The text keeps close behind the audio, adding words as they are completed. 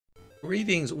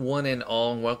Greetings, one and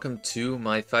all, and welcome to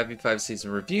my 5v5 season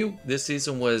review. This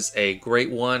season was a great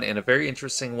one and a very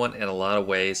interesting one in a lot of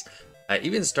ways,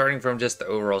 even starting from just the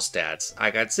overall stats.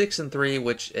 I got 6-3,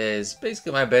 which is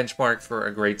basically my benchmark for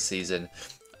a great season.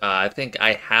 I think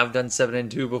I have done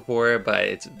 7-2 before, but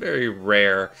it's very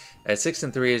rare.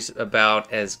 6-3 is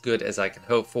about as good as I can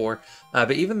hope for.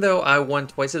 But even though I won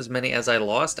twice as many as I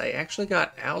lost, I actually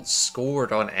got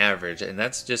outscored on average, and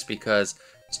that's just because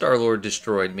Star-Lord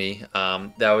destroyed me.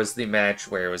 That was the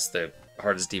match where it was the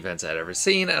hardest defense I'd ever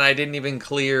seen, and I didn't even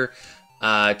clear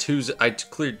I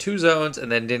cleared 2 zones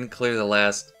and then didn't clear the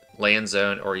last land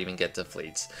zone or even get to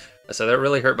fleets. So that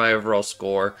really hurt my overall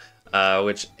score.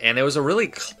 And it was a really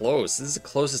close. This is the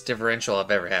closest differential I've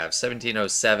ever had.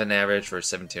 1707 average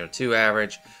versus 1702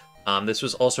 average. This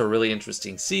was also a really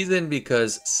interesting season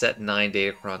because set 9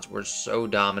 Datacrons were so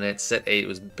dominant. Set 8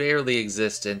 was barely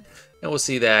existent. And we'll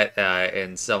see that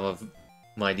in some of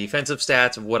my defensive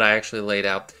stats of what I actually laid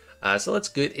out. So let's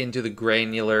get into the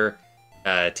granular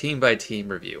team-by-team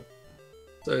review.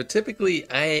 So typically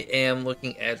I am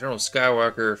looking at General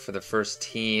Skywalker for the first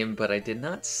team, but I did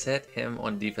not set him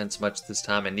on defense much this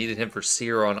time. I needed him for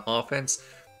Seer on offense.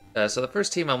 So the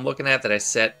first team I'm looking at that I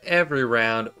set every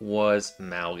round was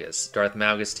Malgus, Darth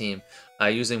Malgus team,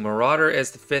 using Marauder as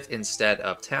the 5th instead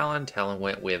of Talon. Talon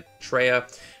went with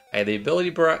Traya. I had the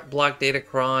ability to block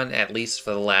Datacron at least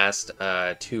for the last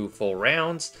 2 full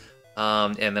rounds.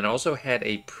 And then also had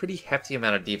a pretty hefty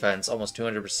amount of defense, almost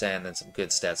 200%, and some good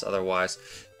stats otherwise.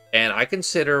 And I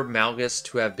consider Malgus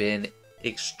to have been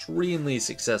extremely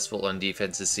successful on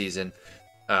defense this season.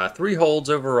 3 holds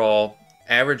overall,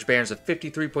 average banners of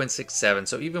 53.67.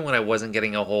 So even when I wasn't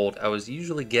getting a hold, I was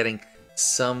usually getting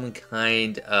some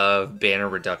kind of banner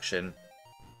reduction.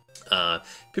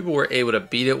 People were able to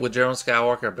beat it with General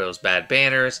Skywalker, but it was bad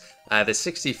banners. The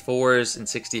 64s and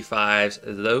 65s,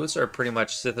 those are pretty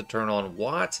much Sith Eternal and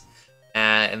Watt.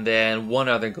 And then one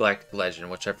other Galactic Legend,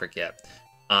 which I forget.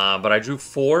 But I drew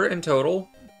 4 in total.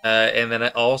 And then I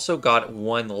also got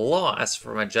 1 loss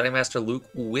for my Jedi Master Luke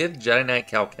with Jedi Knight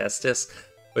Cal Kestis,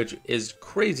 which is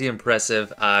crazy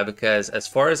impressive because as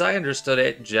far as I understood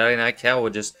it, Jedi Knight Cal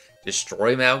would just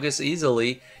destroy Malgus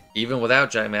easily, even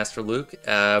without Jedi Master Luke.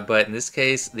 But in this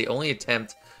case, the only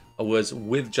attempt was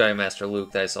with Jedi Master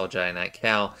Luke that I saw Jedi Knight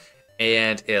Cal,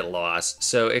 and it lost.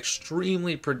 So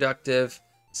extremely productive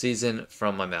season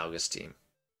from my Malgus team.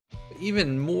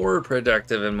 Even more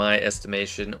productive in my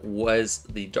estimation was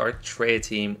the Darth Traya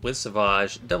team with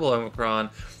Savage, double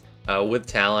Omicron, with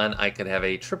Talon. I could have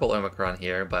a triple Omicron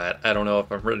here, but I don't know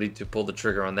if I'm ready to pull the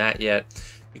trigger on that yet,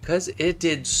 because it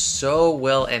did so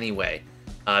well anyway.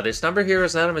 This number here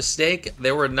is not a mistake.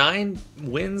 There were 9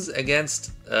 wins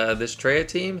against this Traya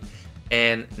team,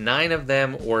 and 9 of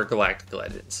them were Galactic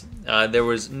Legends. There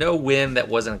was no win that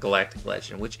wasn't a Galactic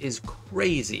Legend, which is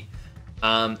crazy.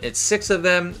 6 of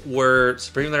them were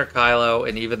Supreme Leader Kylo,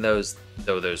 and even though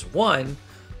those won,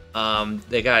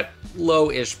 they got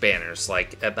low-ish banners,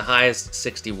 like at the highest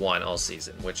 61 all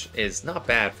season, which is not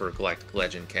bad for Galactic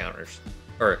Legend counters.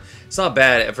 Or, it's not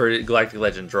bad for Galactic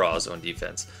Legend draws on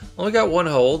defense. Only got 1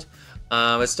 hold.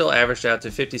 It still averaged out to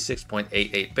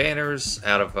 56.88 banners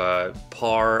out of a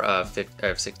par of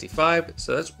 65,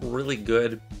 so that's really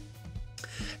good.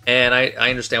 And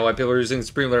I understand why people are using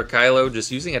Supreme Leader Kylo.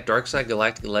 Just using a Dark Side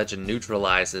Galactic Legend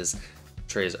neutralizes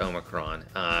Traya's Omicron.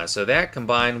 So that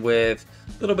combined with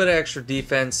a little bit of extra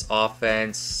defense,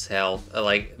 offense, health,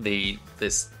 like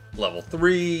this level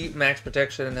 3 max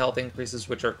protection and health increases,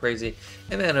 which are crazy,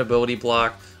 and then ability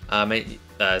block.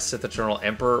 Sith Eternal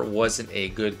Emperor wasn't a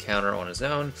good counter on his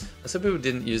own. Some people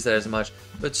didn't use that as much,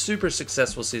 but super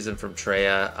successful season from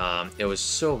Traya. It was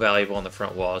so valuable on the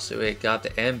front wall, so it got the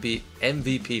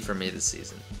MVP for me this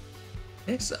season.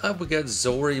 Next up, we got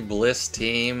Zori Bliss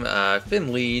team.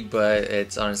 Finn lead, but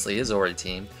it's honestly his Zori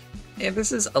team. And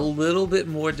this is a little bit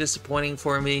more disappointing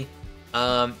for me.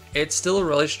 It's still a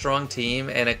really strong team,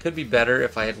 and it could be better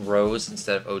if I had Rose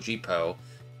instead of OG Poe.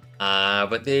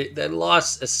 But they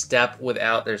lost a step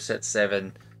without their set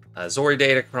 7 Zori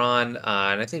Datacron,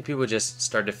 and I think people just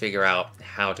started to figure out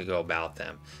how to go about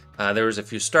them. There was a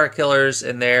few star killers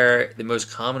in there. The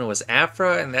most common was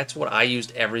Afra, and that's what I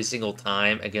used every single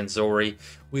time against Zori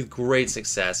with great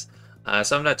success.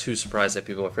 So I'm not too surprised that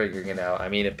people are figuring it out. I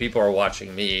mean, if people are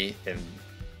watching me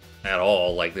at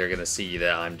all, like, they're gonna see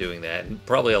that I'm doing that, and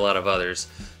probably a lot of others.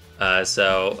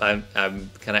 So I'm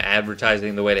kind of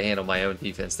advertising the way to handle my own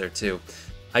defense there too.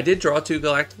 I did draw 2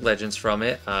 Galactic Legends from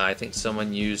it. I think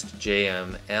someone used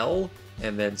JML,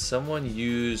 and then someone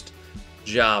used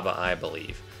Jabba, I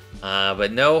believe.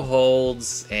 But no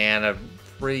holds, and a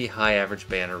pretty high average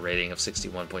banner rating of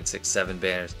 61.67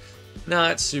 banners.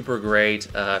 not super great.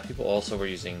 People also were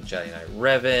using Giant Knight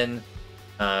Revan.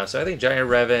 So I think Giant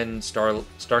Revan,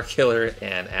 Star Killer,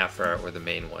 and Afra were the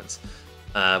main ones.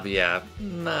 But yeah,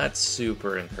 not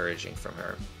super encouraging from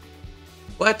her.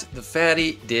 But the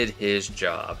fatty did his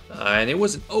job, and it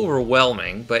wasn't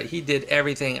overwhelming, but he did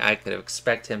everything I could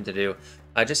expect him to do.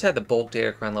 I just had the bulk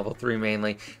Datacron level 3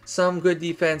 mainly. Some good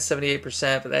defense,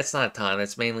 78%, but that's not a ton.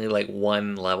 That's mainly like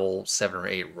one level 7 or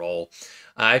 8 roll.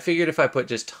 I figured if I put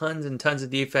just tons and tons of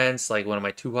defense, like one of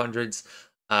my 200s,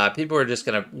 people are just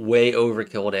going to way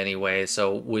overkill it anyway,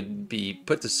 so would be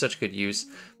put to such good use.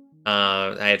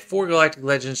 I had 4 Galactic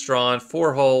Legends drawn,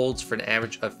 4 holds for an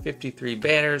average of 53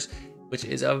 banners, which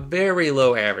is a very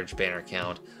low average banner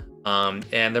count.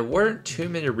 And there weren't too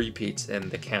many repeats in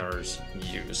the counters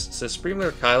used. So Supreme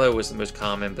Kylo was the most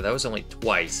common, but that was only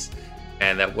twice,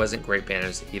 and that wasn't great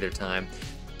banners either time.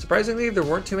 Surprisingly, there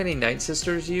weren't too many Night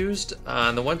Sisters used.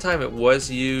 The one time it was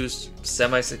used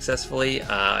semi-successfully,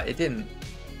 it didn't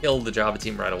kill the Jabba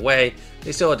team right away.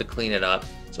 They still had to clean it up.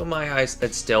 So in my eyes,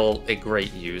 it's still a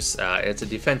great use. It's a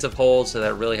defensive hold, so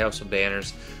that really helps with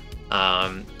banners.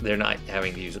 They're not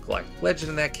having to use a Galactic Legend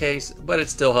in that case, but it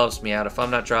still helps me out if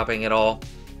I'm not dropping at all.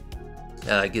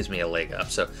 It gives me a leg up.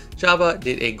 So Jabba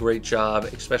did a great job,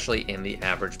 especially in the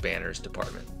average banners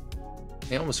department.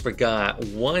 I almost forgot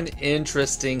one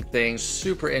interesting thing,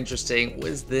 super interesting,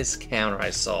 was this counter I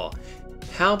saw.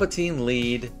 Palpatine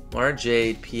lead, Mara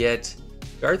Jade, Piet,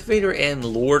 Darth Vader, and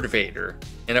Lord Vader.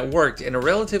 And it worked in a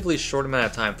relatively short amount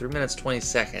of time, 3 minutes 20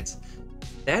 seconds.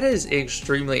 That is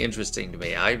extremely interesting to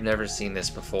me. I've never seen this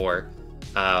before.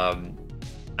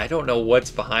 I don't know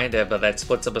what's behind it, but that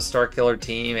splits up a Star Killer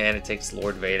team and it takes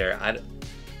Lord Vader. I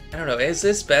don't know. Is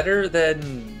this better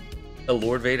than a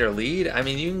Lord Vader lead? I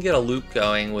mean, you can get a loop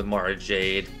going with Mara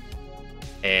Jade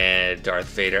and Darth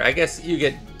Vader. I guess you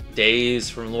get days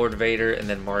from Lord Vader, and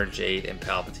then Mara Jade and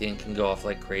Palpatine can go off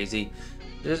like crazy.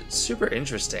 It's super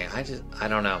interesting. I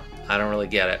don't know. I don't really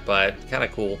get it, but kind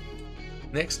of cool.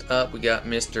 Next up, we got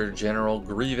Mr. General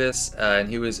Grievous, and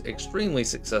he was extremely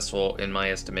successful in my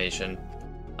estimation.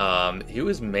 He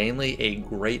was mainly a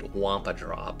great Wampa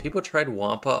draw. People tried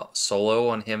Wampa solo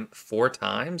on him 4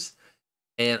 times,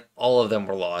 and all of them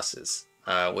were losses,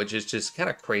 which is just kind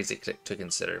of crazy to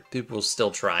consider. People are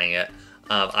still trying it.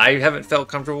 I haven't felt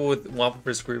comfortable with Wampa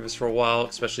vs. Grievous for a while,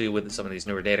 especially with some of these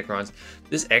newer Datacrons.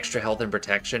 This extra health and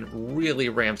protection really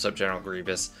ramps up General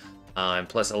Grievous. And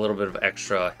plus a little bit of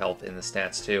extra health in the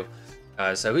stats too.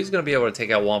 So he's going to be able to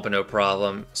take out Wampa no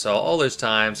problem. So all those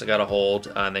times I got a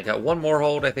hold, and they got one more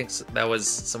hold. I think that was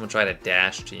someone trying to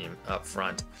dash team up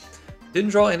front.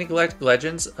 Didn't draw any Galactic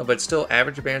Legends, but still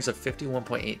average banners of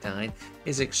 51.89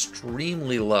 is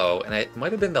extremely low, and it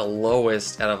might have been the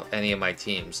lowest out of any of my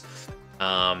teams.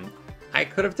 I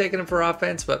could have taken him for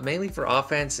offense, but mainly for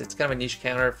offense, it's kind of a niche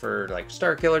counter for like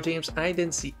Star Killer teams. I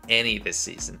didn't see any this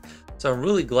season. So I'm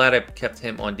really glad I kept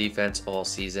him on defense all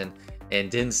season and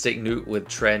didn't stick Newt with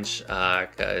Trench,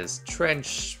 because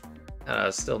Trench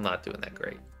still not doing that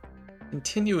great.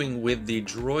 Continuing with the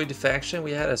droid faction,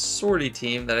 we had a sortie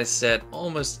team that I set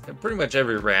almost pretty much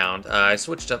every round. I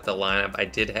switched up the lineup. I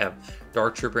did have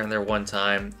Dark Trooper in there one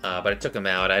time, but I took him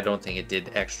out. I don't think it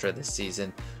did extra this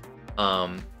season.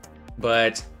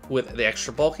 But with the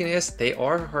extra bulkiness, they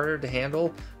are harder to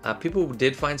handle. People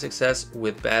did find success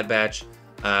with Bad Batch,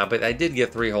 but I did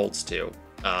get 3 holds too.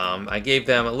 I gave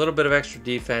them a little bit of extra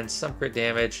defense, some crit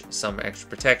damage, some extra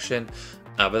protection,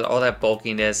 but all that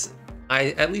bulkiness,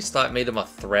 I at least thought made them a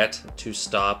threat to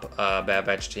stop Bad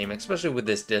Batch team, especially with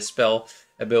this Dispel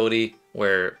ability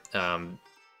where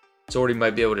Sortie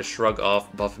might be able to shrug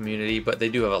off buff immunity, but they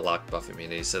do have a locked buff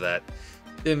immunity, so that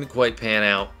didn't quite pan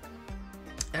out.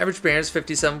 Average banner is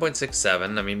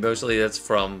 57.67. I mean, mostly that's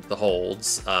from the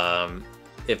holds.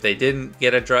 If I didn't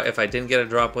get a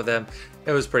drop with them,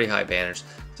 it was pretty high banners.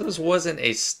 So this wasn't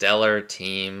a stellar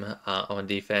team on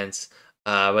defense,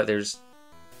 but there's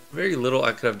very little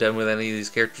I could have done with any of these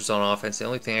characters on offense. The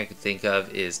only thing I could think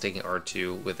of is taking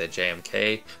R2 with a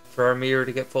JMK for our mirror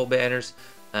to get full banners,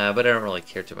 but I don't really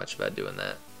care too much about doing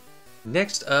that.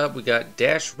 Next up, we got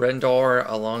Dash Rendar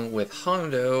along with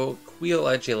Hondo, Queel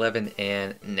IG-11,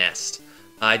 and Nest.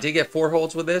 I did get 4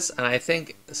 holds with this, and I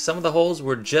think some of the holds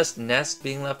were just Nest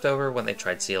being left over when they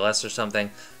tried CLS or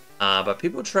something. But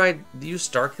people tried to use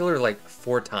Starkiller like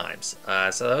 4 times.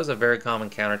 So that was a very common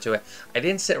counter to it. I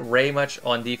didn't set Rey much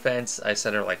on defense. I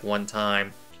set her like 1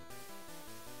 time.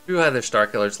 People had their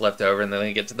Starkillers left over, and then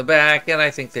they get to the back, and I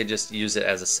think they just use it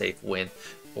as a safe win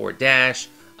for Dash.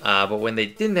 But when they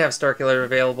didn't have Starkiller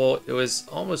available, it was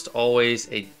almost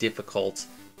always a difficult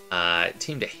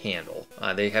team to handle.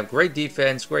 They have great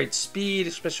defense, great speed,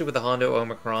 especially with the Hondo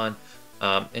Omicron,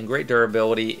 and great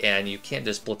durability, and you can't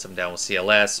just blitz them down with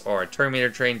CLS or a Terminator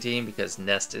train team because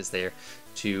Nest is there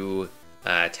to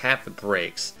tap the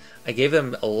brakes. I gave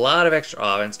them a lot of extra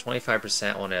offense,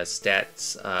 25% on a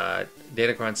stats.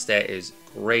 Datacron stat is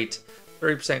great,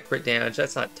 30% crit damage.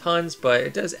 That's not tons, but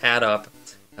it does add up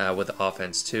with the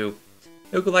offense too.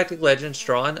 No Galactic Legends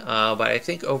drawn, but I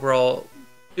think overall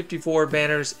 54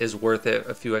 banners is worth it.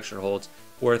 A few extra holds,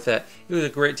 worth it. It was a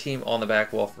great team on the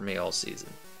back wall for me all season.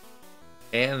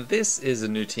 And this is a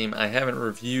new team I haven't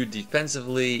reviewed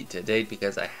defensively to date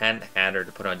because I hadn't had her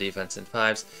to put on defense in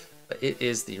 5s, but it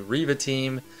is the Reva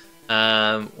team,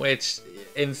 which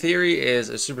in theory is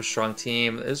a super strong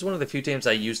team. It was one of the few teams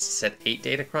I used to set 8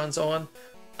 Datacrons on.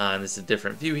 This is a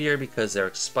different view here because they're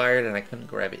expired and I couldn't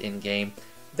grab it in game.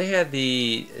 They had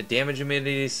the damage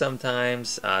immunity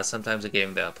sometimes. Sometimes it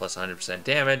gave them the plus 100%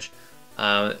 damage.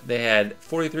 They had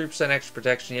 43% extra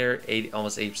protection here,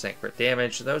 almost 80% crit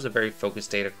damage. So that was a very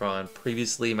focused Datacron.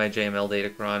 Previously, my JML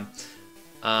Datacron.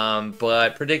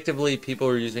 But predictably, people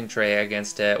were using Treya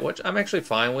against it, which I'm actually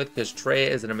fine with because Treya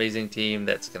is an amazing team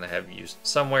that's going to have used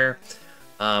somewhere.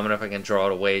 And if I can draw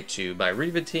it away to my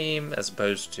Reva team as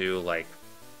opposed to like,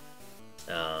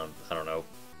 I don't know,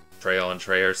 Treya on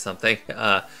Treya or something,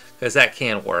 because that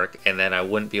can work, and then I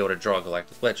wouldn't be able to draw a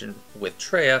Galactic Legend with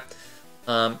Treya.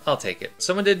 I'll take it.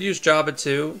 Someone did use Jabba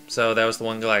too, so that was the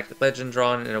one Galactic Legend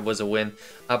drawn, and it was a win.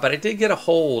 But I did get a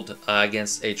hold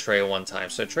against a Treya one time,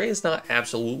 so Treya is not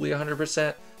absolutely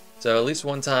 100%. So at least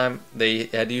one time they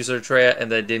had to use their Treya,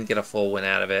 and they didn't get a full win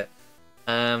out of it.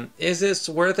 Is this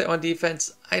worth it on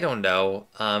defense? I don't know.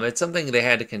 It's something they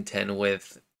had to contend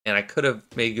with, and I could have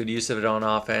made good use of it on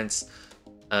offense.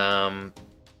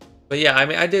 But yeah, I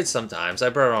mean, I did sometimes. I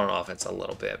brought it on offense a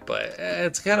little bit, but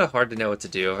it's kind of hard to know what to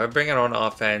do. If I bring it on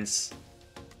offense,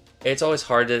 it's always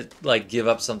hard to like give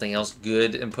up something else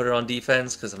good and put it on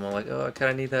defense because I'm all like, oh, I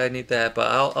kind of need that, I need that, but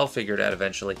I'll figure it out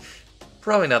eventually.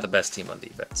 Probably not the best team on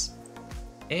defense.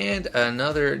 And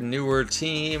another newer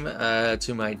team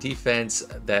to my defense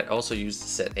that also used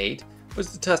set 8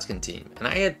 was the Tusken team. And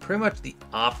I had pretty much the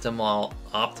optimized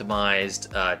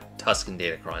Tusken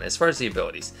Datacron as far as the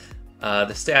abilities.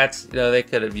 The stats, you know, they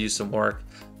could have used some work,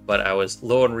 but I was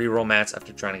low on reroll mats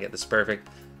after trying to get this perfect.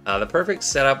 The perfect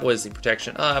setup was the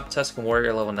protection up, Tusken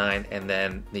Warrior level 9, and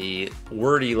then the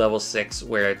Wordy level 6,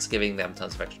 where it's giving them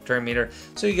tons of extra turn meter.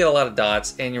 So you get a lot of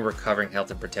dots, and you're recovering health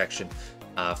and protection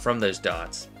from those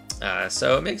dots.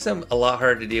 So it makes them a lot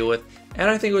harder to deal with,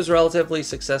 and I think it was relatively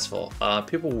successful.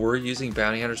 People were using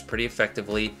Bounty Hunters pretty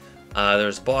effectively. There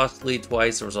was Boss lead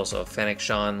twice, there was also a Fennec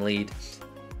Sean lead.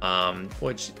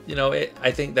 Which, you know, I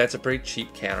think that's a pretty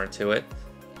cheap counter to it.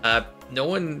 No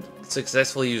one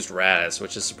successfully used Radis,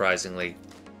 which is surprisingly,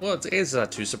 well, it's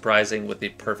not too surprising with the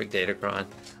perfect Datacron.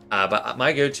 But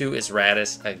my go-to is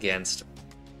Radis against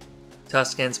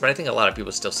Tuskens, but I think a lot of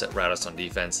people still set Radis on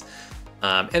defense.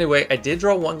 Anyway, I did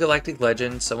draw one Galactic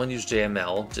Legend. Someone used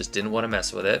JML, just didn't want to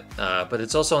mess with it. But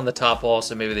it's also on the top wall,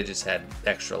 so maybe they just had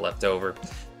extra left over.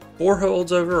 4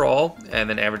 holds overall, and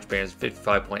then average banners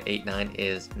 55.89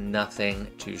 is nothing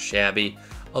too shabby.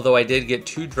 Although I did get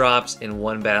 2 drops in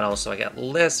one battle, so I got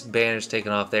less banners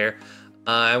taken off there.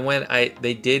 And when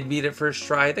they did beat it first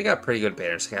try, they got pretty good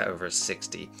banners. I got over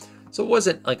 60. So it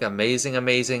wasn't like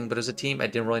amazing, but as a team, I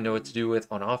didn't really know what to do with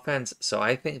on offense. So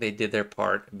I think they did their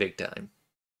part big time.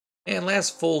 And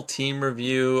last full team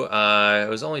review, it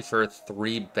was only for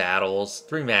 3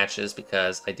 matches,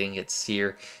 because I didn't get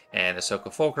Seer and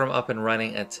Ahsoka Fulcrum up and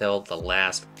running until the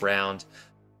last round.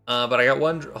 But I got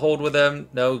 1 hold with them,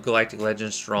 no Galactic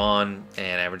Legends drawn,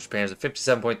 and average banners of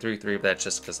 57.33, but that's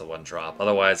just because of 1 drop.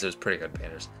 Otherwise, it was pretty good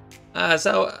banners.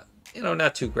 So, you know,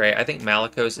 not too great. I think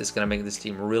Malicos is going to make this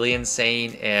team really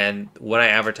insane, and what I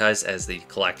advertised as the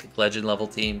Galactic Legend level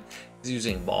team is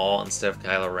using Maul instead of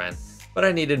Kylo Ren. But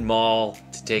I needed Maul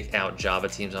to take out Jabba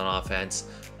teams on offense,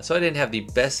 so I didn't have the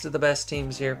best of the best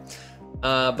teams here.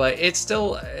 But it's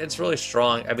really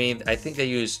strong. I mean, I think they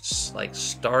used like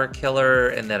Star Killer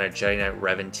and then a Jedi Knight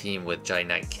Revan team with Jedi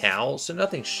Knight Cal, so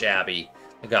nothing shabby.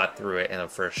 I got through it in the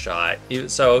first shot.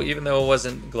 So even though it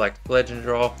wasn't Galactic Legend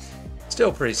draw,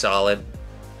 still pretty solid.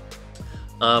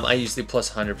 I used the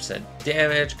plus 100%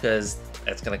 damage because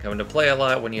that's going to come into play a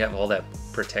lot when you have all that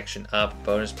protection up,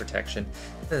 bonus protection,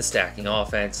 and then stacking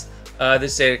offense.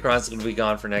 This Datacron is going to be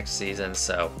gone for next season,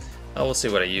 so we'll see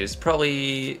what I use.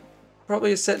 Probably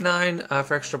a set 9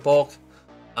 for extra bulk.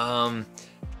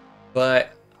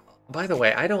 But by the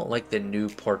way, I don't like the new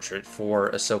portrait for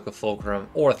Ahsoka Fulcrum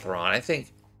or Thrawn. I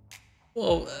think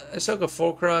Well, Ahsoka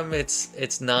Fulcrum,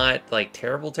 it's not like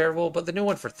terrible, but the new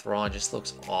one for Thrawn just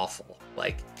looks awful.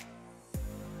 Like,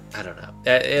 I don't know.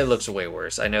 It looks way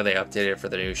worse. I know they updated it for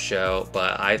the new show,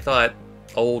 but I thought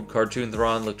old cartoon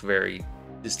Thrawn looked very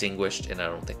distinguished, and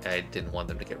I didn't want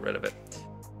them to get rid of it.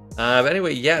 But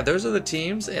anyway, yeah, those are the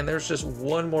teams, and there's just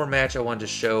one more match I wanted to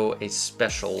show a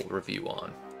special review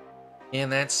on. And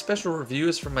that special review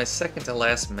is from my second to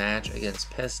last match against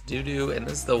Pest Doodoo, and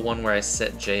this is the one where I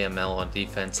set JML on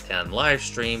defense and live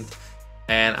streamed.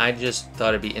 And I just thought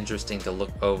it'd be interesting to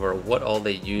look over what all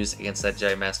they used against that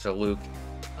Jedi Master Luke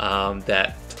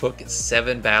that took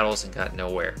 7 battles and got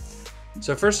nowhere.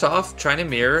 So first off, trying to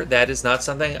mirror, that is not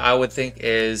something I would think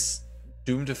is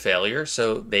doomed to failure.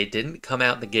 So they didn't come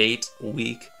out the gate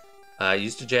weak,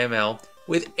 used a JML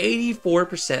with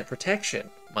 84% protection,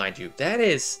 mind you. That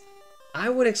is, I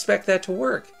would expect that to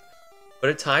work.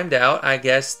 But it timed out. I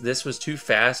guess this was too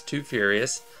fast, too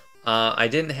furious. I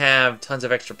didn't have tons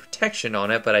of extra protection on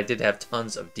it, but I did have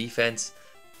tons of defense,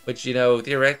 which, you know,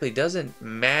 theoretically doesn't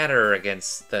matter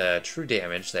against the true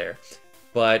damage there.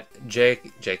 But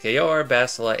JKR,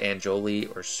 Bastila, and Jolie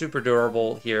are super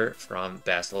durable here from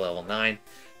Bastila level 9.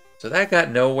 So that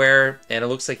got nowhere, and it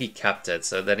looks like he kept it.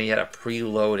 So then he had a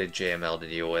preloaded JML to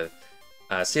deal with.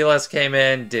 CLS came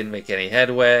in, didn't make any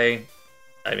headway.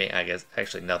 I mean, I guess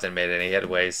actually nothing made any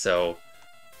headway, so...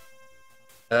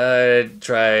 tried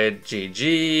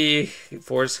GG,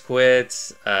 force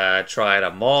quit, tried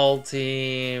a Maul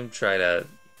team, tried a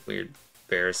weird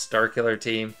Bear Starkiller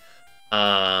team.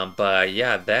 But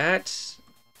yeah, that...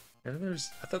 I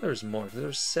thought there was more. There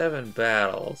were 7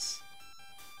 battles.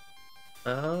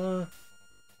 Is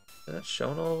that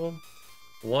showing all of them?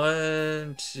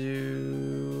 1,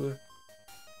 2...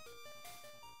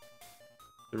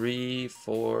 3,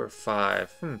 4,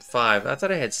 5. 5. I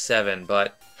thought I had 7,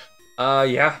 but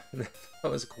yeah, that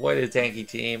was quite a tanky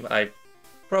team. I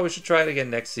probably should try it again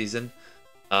next season.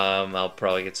 I'll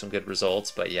probably get some good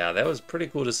results, but yeah, that was pretty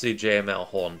cool to see JML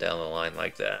holding down the line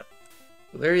like that.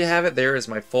 So there you have it. There is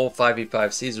my full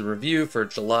 5v5 season review for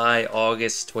July,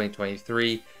 August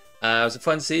 2023. It was a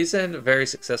fun season, a very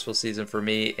successful season for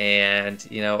me, and,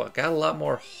 you know, I got a lot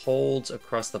more holds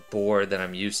across the board than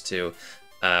I'm used to,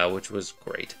 which was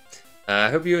great.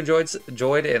 I hope you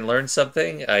enjoyed and learned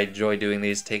something. I enjoy doing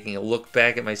these, taking a look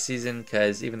back at my season,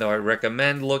 because even though I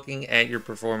recommend looking at your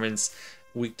performance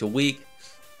week to week,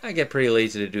 I get pretty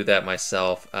lazy to do that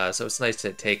myself. So it's nice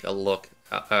to take a look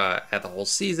at the whole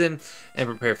season and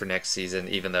prepare for next season,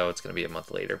 even though it's going to be a month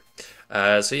later.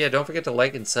 So yeah, don't forget to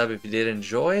like and sub if you did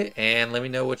enjoy, and let me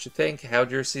know what you think.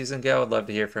 How'd your season go? I'd love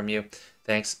to hear from you.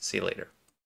 Thanks. See you later.